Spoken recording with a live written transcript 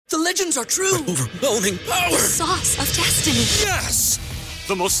The legends are true. Overwhelming power! Sauce of destiny. Yes!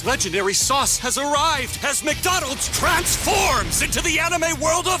 The most legendary sauce has arrived as McDonald's transforms into the anime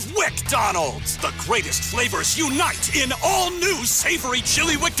world of WickDonald's. The greatest flavors unite in all new savory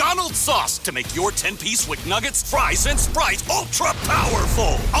chili McDonald's sauce to make your 10-piece Wick Nuggets, fries, and Sprite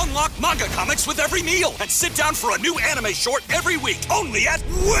ultra-powerful. Unlock manga comics with every meal and sit down for a new anime short every week only at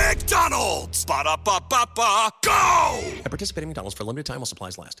WickDonald's. Ba-da-ba-ba-ba, go! And participate in McDonald's for a limited time while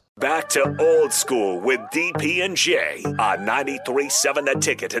supplies last. Back to old school with DP and J on 93.7 The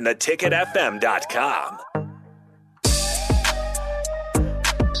Ticket and theticketfm.com.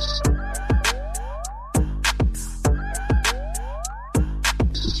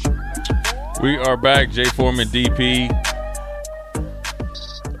 We are back. Jay Foreman, DP.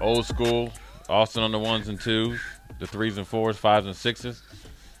 Old school. Austin on the 1s and 2s. The 3s and 4s, 5s and 6s.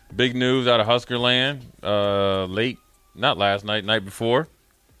 Big news out of Husker land. Late, not last night, night before.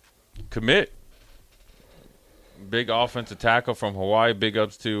 Commit. Big offensive tackle from Hawaii. Big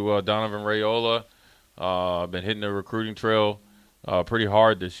ups to Donovan Raiola. Been hitting the recruiting trail pretty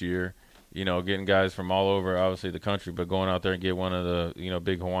hard this year. You know, getting guys from all over, obviously, the country, but going out there and get one of the,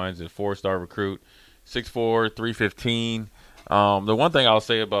 big Hawaiians, a 4-star recruit, 6'4", 315. The one thing I'll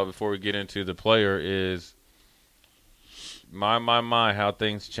say about before we get into the player is my, how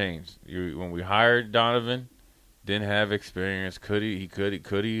things changed. When we hired Donovan, didn't have experience. Could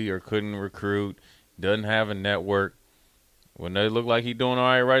he or couldn't recruit. Doesn't have a network. When they look like he's doing all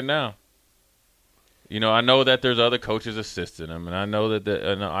right right now. I know that there's other coaches assisting him, and I know that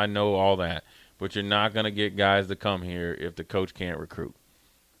I know all that. But you're not going to get guys to come here if the coach can't recruit,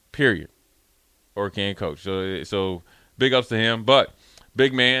 period, or can't coach. So big ups to him. But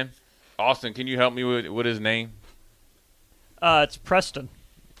big man, Austin, can you help me with his name? It's Preston.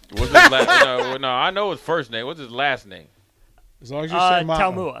 What's his last? No, I know his first name. What's his last name? As long as you say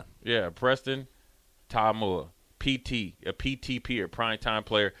Taumua. Yeah, Preston Taumua, a PTP, a primetime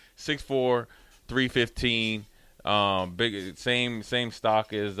player, 6'4", 315, big, same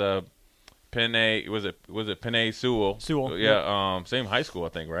stock as Penei. Was it Penei Sewell? Sewell. Yeah, same high school, I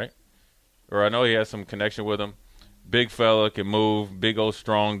think, right? Or I know he has some connection with him. Big fella, can move, big old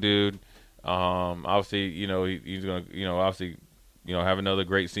strong dude. Obviously, he's gonna, obviously, have another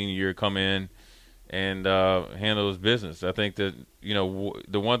great senior year, come in and handle his business. I think that,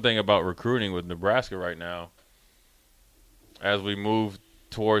 the one thing about recruiting with Nebraska right now, as we move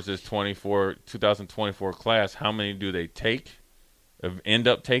towards this 2024 class, how many do they end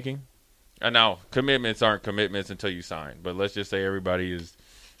up taking? And now, commitments aren't commitments until you sign. But let's just say everybody is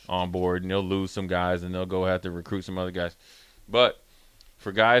on board, and they'll lose some guys, and they'll go have to recruit some other guys. But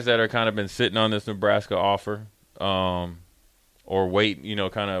for guys that are kind of been sitting on this Nebraska offer, or waiting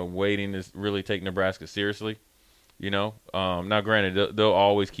to really take Nebraska seriously, now granted, they'll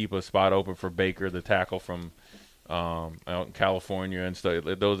always keep a spot open for Baker, the tackle from out in California and stuff.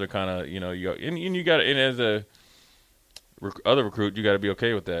 Those are kind of, you got, and as a other recruit, you got to be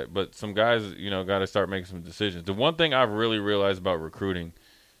okay with that. But some guys, got to start making some decisions. The one thing I've really realized about recruiting,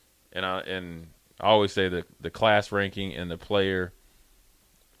 and I always say that the class ranking and the player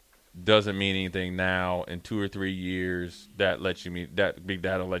doesn't mean anything now. In 2 or 3 years, that big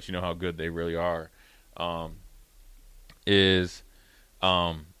data lets you know how good they really are.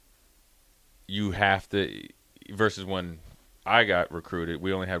 You have to, versus when I got recruited,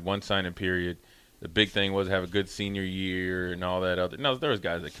 we only had one signing period. The big thing was to have a good senior year and all that other. No, there was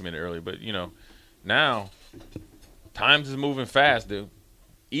guys that committed early, but now times is moving fast, dude.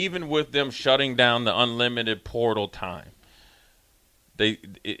 Even with them shutting down the unlimited portal time,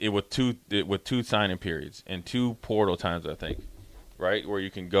 with two signing periods and 2 portal times, I think, right, where you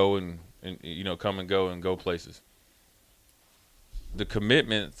can go and come and go places. The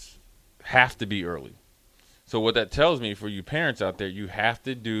commitments have to be early. So what that tells me for you parents out there, you have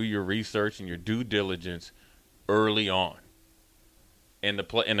to do your research and your due diligence early on, and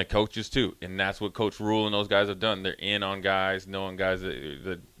the coaches too. And that's what Coach Rule and those guys have done. They're in on guys, knowing guys,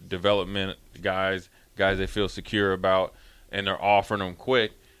 the development guys they feel secure about, and they're offering them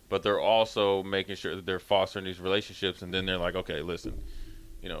quick. But they're also making sure that they're fostering these relationships. And then they're like, okay, listen,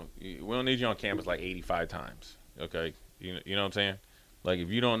 we don't need you on campus like 85 times. Okay, you know what I'm saying? Like,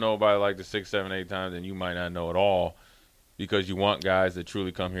 if you don't know about it like the 6, 7, 8 times, then you might not know at all, because you want guys that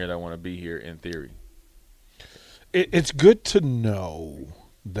truly come here that want to be here in theory. It's good to know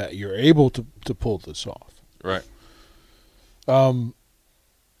that you're able to pull this off. Right.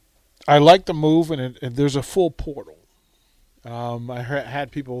 I like the move, and there's a full portal. I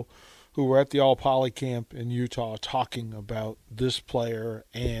had people who were at the All-Poly camp in Utah talking about this player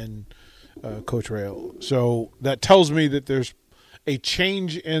and Coach Rail. So that tells me that there's a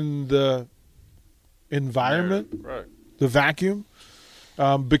change in the environment, Right. the vacuum,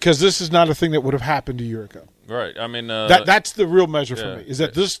 because this is not a thing that would have happened a year ago. Right. I mean, That's the real measure for yeah. me, is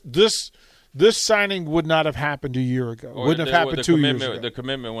that this signing would not have happened a year ago. Wouldn't have happened 2 years ago. The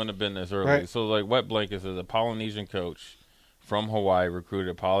commitment wouldn't have been this early. Right. So, like, Wet Blankets is a Polynesian coach from Hawaii, recruited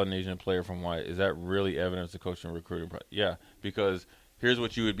a Polynesian player from Hawaii. Is that really evidence of coaching and recruiting? Yeah, because here's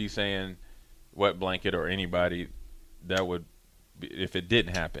what you would be saying, Wet Blanket or anybody that would, if it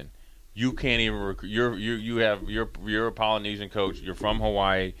didn't happen. You can't even you're a Polynesian coach. You're from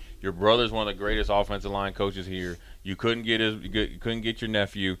Hawaii. Your brother's one of the greatest offensive line coaches here. You couldn't get your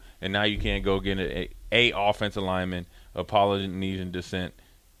nephew, and now you can't go get a offensive lineman of Polynesian descent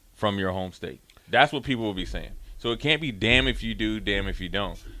from your home state. That's what people will be saying. So it can't be damn if you do, damn if you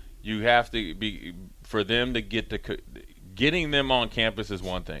don't. You have to be, for them to getting them on campus is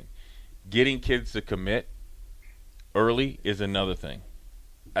one thing. Getting kids to commit early is another thing.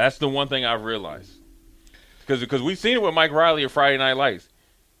 That's the one thing I've realized. Because we've seen it with Mike Riley at Friday Night Lights.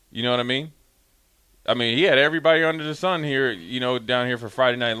 You know what I mean? I mean, he had everybody under the sun here, down here for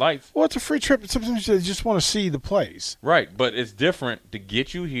Friday Night Lights. Well, it's a free trip. Sometimes they just want to see the plays. Right, but it's different to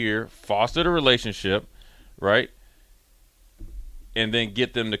get you here, foster the relationship, right, and then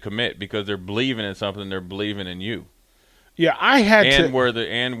get them to commit because they're believing in something. They're believing in you. Yeah, I had and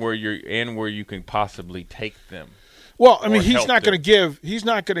where you can possibly take them. Well, I mean, he's not them.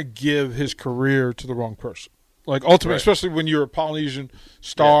 going to give his career to the wrong person. Like ultimately, Right. especially when you're a Polynesian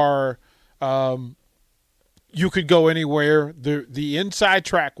star, you could go anywhere. The inside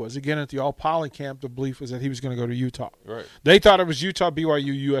track was, again, at the All Poly camp, the belief was that he was going to go to Utah. Right. They thought it was Utah,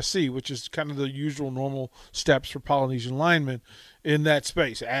 BYU, USC, which is kind of the usual normal steps for Polynesian linemen in that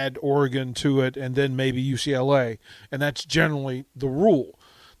space. Add Oregon to it, and then maybe UCLA, and that's generally the rule.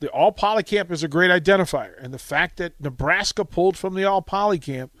 The All Poly camp is a great identifier, and the fact that Nebraska pulled from the All Poly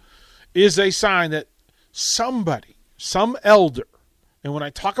camp is a sign that somebody, some elder, and when I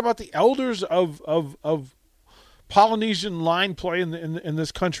talk about the elders of Polynesian line play in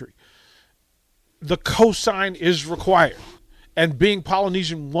this country, the cosign is required, and being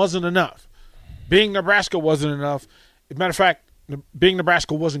Polynesian wasn't enough. Being Nebraska wasn't enough. As a matter of fact, being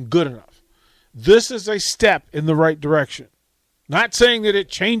Nebraska wasn't good enough. This is a step in the right direction. Not saying that it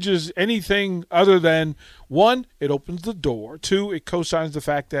changes anything other than, one, it opens the door. Two, it cosigns the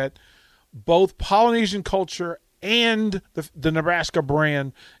fact that both Polynesian culture and the Nebraska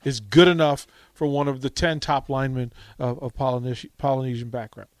brand is good enough for one of the 10 top linemen of Polynesian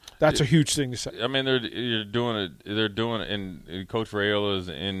background. That's a huge thing to say. I mean, they're doing it, and Coach Raiola is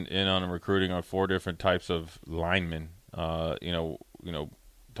in on recruiting on 4 different types of linemen.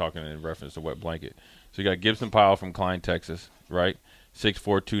 Talking in reference to Wet Blanket. So you got Gibson Powell from Klein, Texas, right?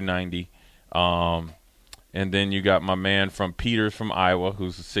 6'4", 290. And then you got my man from Peters from Iowa,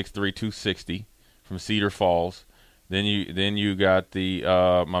 who's 6'3", 260 from Cedar Falls. Then you got the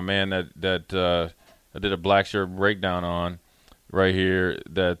my man that I did a black shirt breakdown on right here,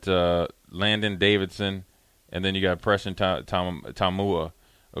 that Landon Davidson, and then you got Preston Taumua.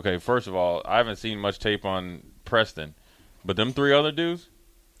 Okay, first of all, I haven't seen much tape on Preston, but them 3 other dudes,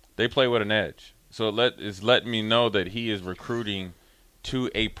 they play with an edge. So it's letting me know that he is recruiting to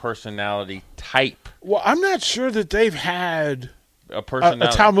a personality type. Well, I'm not sure that they've had A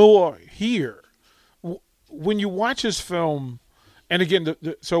personality. a Taumua here. When you watch his film, and again,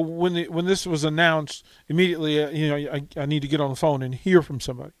 so when this was announced, immediately, I need to get on the phone and hear from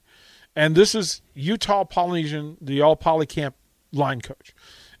somebody. And this is Utah Polynesian, the All Poly Camp line coach.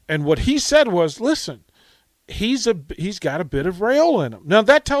 And what he said was, listen, he's got a bit of Raiola in him. Now,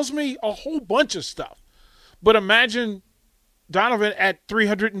 that tells me a whole bunch of stuff. But imagine Donovan at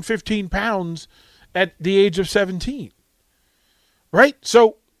 315 pounds at the age of 17. Right?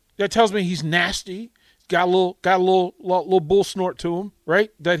 So that tells me he's nasty. Got a little bull snort to him,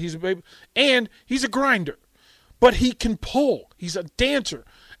 right? That he's a baby. And he's a grinder. But he can pull. He's a dancer.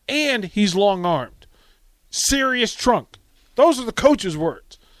 And he's long-armed. Serious trunk. Those are the coach's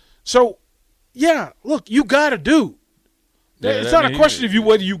words. So, yeah, look, you got to do. Yeah, it's not a question of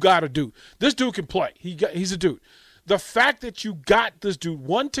whether you got to do. This dude can play. He's a dude. The fact that you got this dude,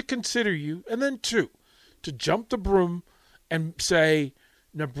 one, to consider you, and then 2, to jump the broom and say,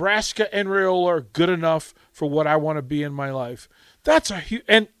 Nebraska and Raiola are good enough for what I want to be in my life. That's a huge –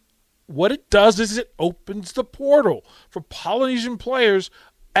 and what it does is it opens the portal for Polynesian players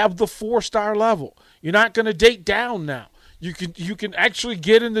at the 4-star level. You're not going to date down now. You can actually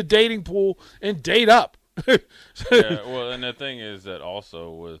get in the dating pool and date up. Yeah, well, and the thing is that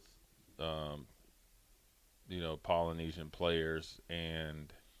also with, Polynesian players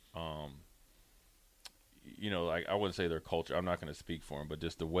and, like I wouldn't say their culture. I'm not going to speak for them, but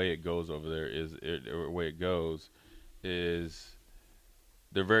just the way it goes over there the way it goes is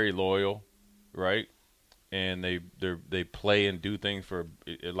they're very loyal, right? And they play and do things for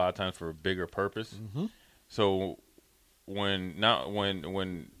a lot of times for a bigger purpose. Mm-hmm. So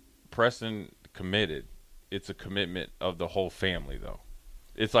when Preston committed, it's a commitment of the whole family, though.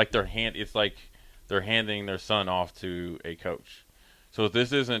 It's like they're handing their son off to a coach. So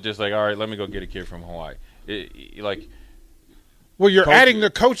this isn't just like, all right, let me go get a kid from Hawaii. Well, you're adding the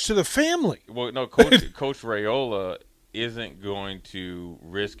coach to the family. Well, no, Coach Raiola isn't going to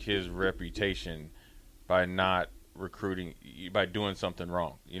risk his reputation by not recruiting, by doing something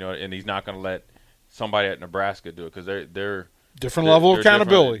wrong, and he's not going to let somebody at Nebraska do it because they're different level of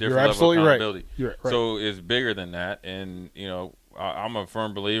accountability. You're absolutely right. You're right. So it's bigger than that, and I'm a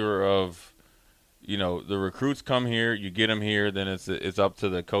firm believer of, the recruits come here, you get them here, then it's up to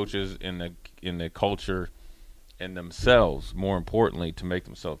the coaches in the culture and themselves, more importantly, to make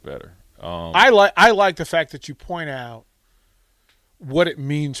themselves better. I like the fact that you point out what it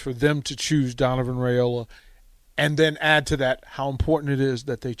means for them to choose Donovan Raiola, and then add to that how important it is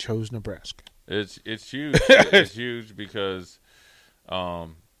that they chose Nebraska. It's huge. It's huge because,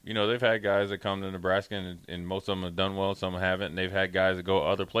 they've had guys that come to Nebraska, and most of them have done well, some haven't, and they've had guys that go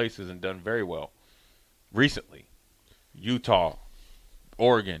other places and done very well. Recently, Utah,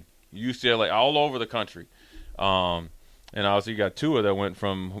 Oregon, UCLA, all over the country. And obviously you got Tua that went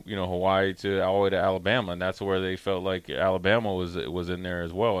from Hawaii to all the way to Alabama, and that's where they felt like Alabama was in there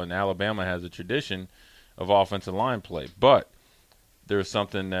as well. And Alabama has a tradition of offensive line play, but there's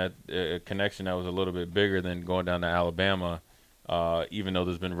something a connection that was a little bit bigger than going down to Alabama, even though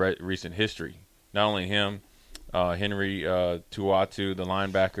there's been recent history. Not only him, Henry Tuatu, the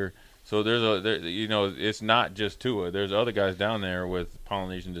linebacker. So it's not just Tua. There's other guys down there with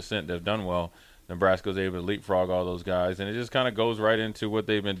Polynesian descent that have done well. Nebraska's able to leapfrog all those guys, and it just kind of goes right into what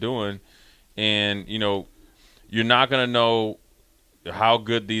they've been doing. And, you're not going to know how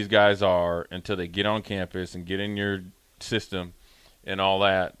good these guys are until they get on campus and get in your system and all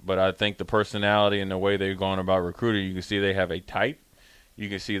that. But I think the personality and the way they're going about recruiting, you can see they have a type. You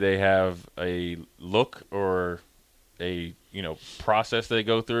can see they have a look or a, process they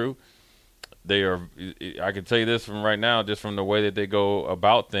go through. I can tell you this from right now, just from the way that they go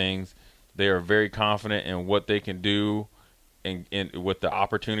about things. They are very confident in what they can do and with the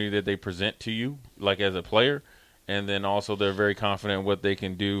opportunity that they present to you, like as a player. And then also they're very confident in what they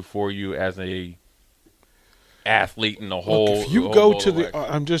can do for you as a athlete in the whole. Look, if you go to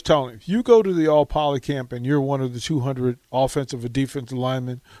I'm just telling you, if you go to the All Poly camp and you're one of the 200 offensive or defensive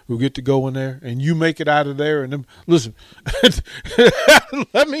linemen who get to go in there and you make it out of there, and listen,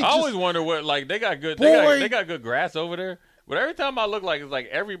 I always wonder what, like, they got good grass over there. But every time I look, it's like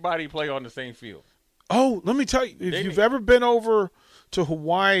everybody play on the same field. Oh, let me tell you, if you've ever been over to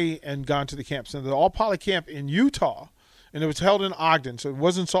Hawaii and gone to the camp, so the All Poly camp in Utah, and it was held in Ogden, so it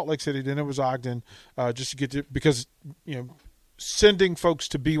wasn't Salt Lake City, then it was Ogden, just to get to, because, sending folks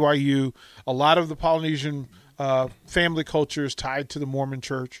to BYU, a lot of the Polynesian family culture is tied to the Mormon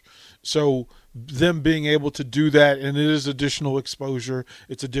church. So them being able to do that, and it is additional exposure,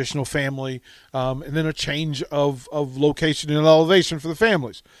 it's additional family, and then a change of location and elevation for the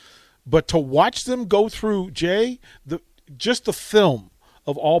families. But to watch them go through, Jay, just the film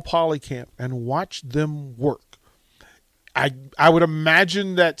of All Poly Camp and watch them work, I would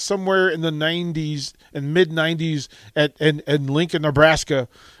imagine that somewhere in the 90s and mid-90s in Lincoln, Nebraska,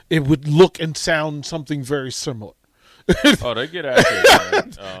 it would look and sound something very similar. Oh, they get after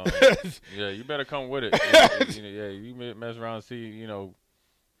it, man. Yeah, you better come with it. You mess around and see,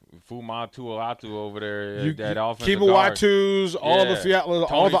 Fumatu'atu over there, that offensive guard. Kimawatus,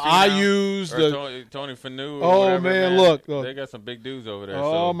 all the IUs. Tony Fanu. Oh, whatever, man, look. They got some big dudes over there.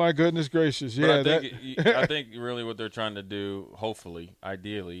 Oh, my goodness gracious. Yeah, I think really what they're trying to do, hopefully,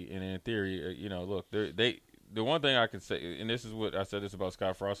 ideally, and in theory, look, the one thing I can say, and this is what I said this about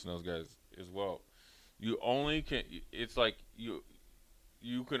Scott Frost and those guys as well, it's like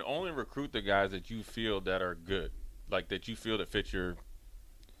you can only recruit the guys that you feel that are good, like that you feel that fit your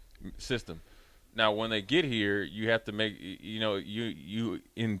system. Now, when they get here, you have to make, you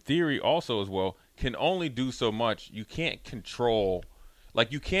in theory also as well can only do so much. You can't control,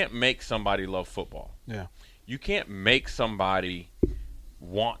 like you can't make somebody love football. Yeah. You can't make somebody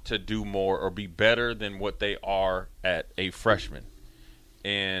want to do more or be better than what they are at a freshman.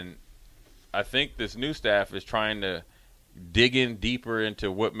 And I think this new staff is trying to dig in deeper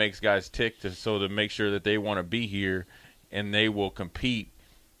into what makes guys tick to make sure that they want to be here and they will compete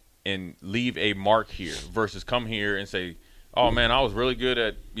and leave a mark here versus come here and say, oh, man, I was really good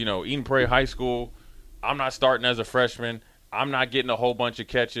at, Eden Prairie High School, I'm not starting as a freshman. I'm not getting a whole bunch of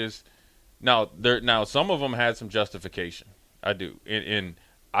catches. Now some of them had some justification. I do. And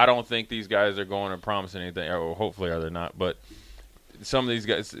I don't think these guys are going to promise anything, or hopefully they're not. But some of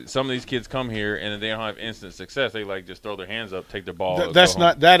these kids come here and they don't have instant success. They like just throw their hands up, take their ball.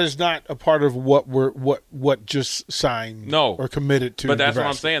 That is not a part of what just signed or committed to. But that's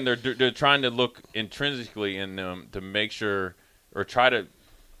Nebraska. what I'm saying. They're trying to look intrinsically in them to make sure, or try to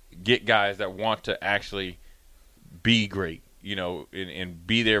get guys that want to actually be great, and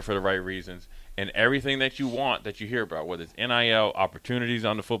be there for the right reasons. And everything that you want, that you hear about, whether it's NIL, opportunities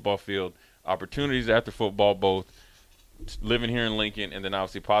on the football field, opportunities after football, both living here in Lincoln, and then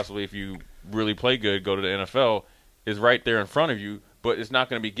obviously possibly if you really play good, go to the NFL, is right there in front of you, but it's not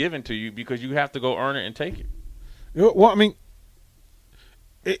going to be given to you because you have to go earn it and take it. Well, I mean,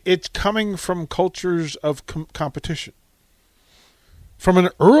 it's coming from cultures of competition. From an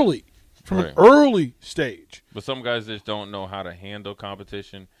early stage. But some guys just don't know how to handle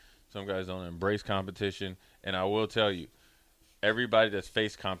competition. Some guys don't embrace competition. And I will tell you, everybody that's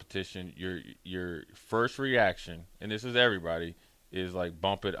faced competition, your first reaction, and this is everybody, is like,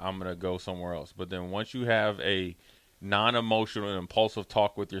 bump it, I'm going to go somewhere else. But then once you have a non-emotional and impulsive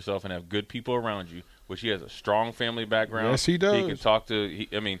talk with yourself and have good people around you, which he has a strong family background. Yes, he does. He can talk to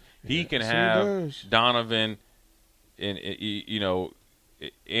he can have Donovan and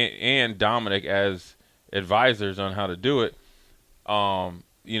Dominic as advisors on how to do it.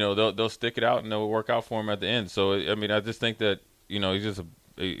 They'll stick it out and they'll work out for him at the end. So I just think that he's just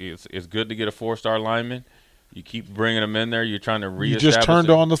it's good to get a 4-star lineman. You keep bringing him in there. You're trying to reestablish. You just turned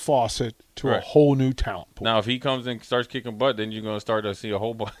on the faucet to a whole new talent pool. Now, if he comes and starts kicking butt, then you're going to start to see a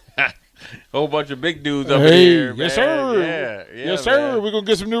whole bunch of big dudes up in here. Yes, sir. Yeah, yes, sir. We're going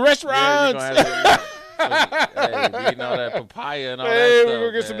to get some new restaurants. Eating all that papaya and all that stuff. We're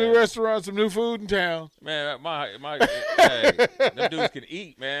going to get some new restaurants, some new food in town. Man, them dudes can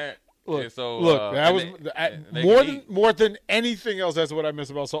eat, man. Look, so, that was more than anything else. That's what I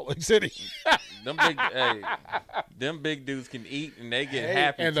miss about Salt Lake City. them big dudes can eat and they get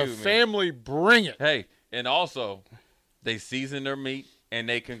happy and too. And the family bring it. Hey, and also they season their meat and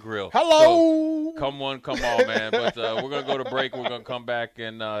they can grill. Hello, so, come on, man. But we're gonna go to break. We're gonna come back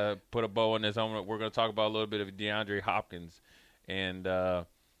and put a bow on this. We're gonna talk about a little bit of DeAndre Hopkins, and I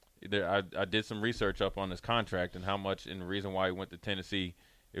did some research up on his contract and how much, and the reason why he went to Tennessee.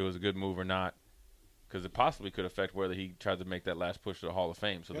 It was a good move or not, because it possibly could affect whether he tries to make that last push to the Hall of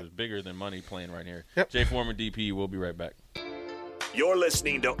Fame. So there's bigger than money playing right here. Jay Foreman, DP, we'll be right back. You're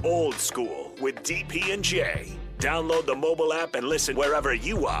listening to Old School with DP and J. Download the mobile app and listen wherever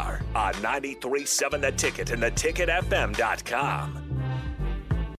you are on 93.7 The Ticket and theticketfm.com.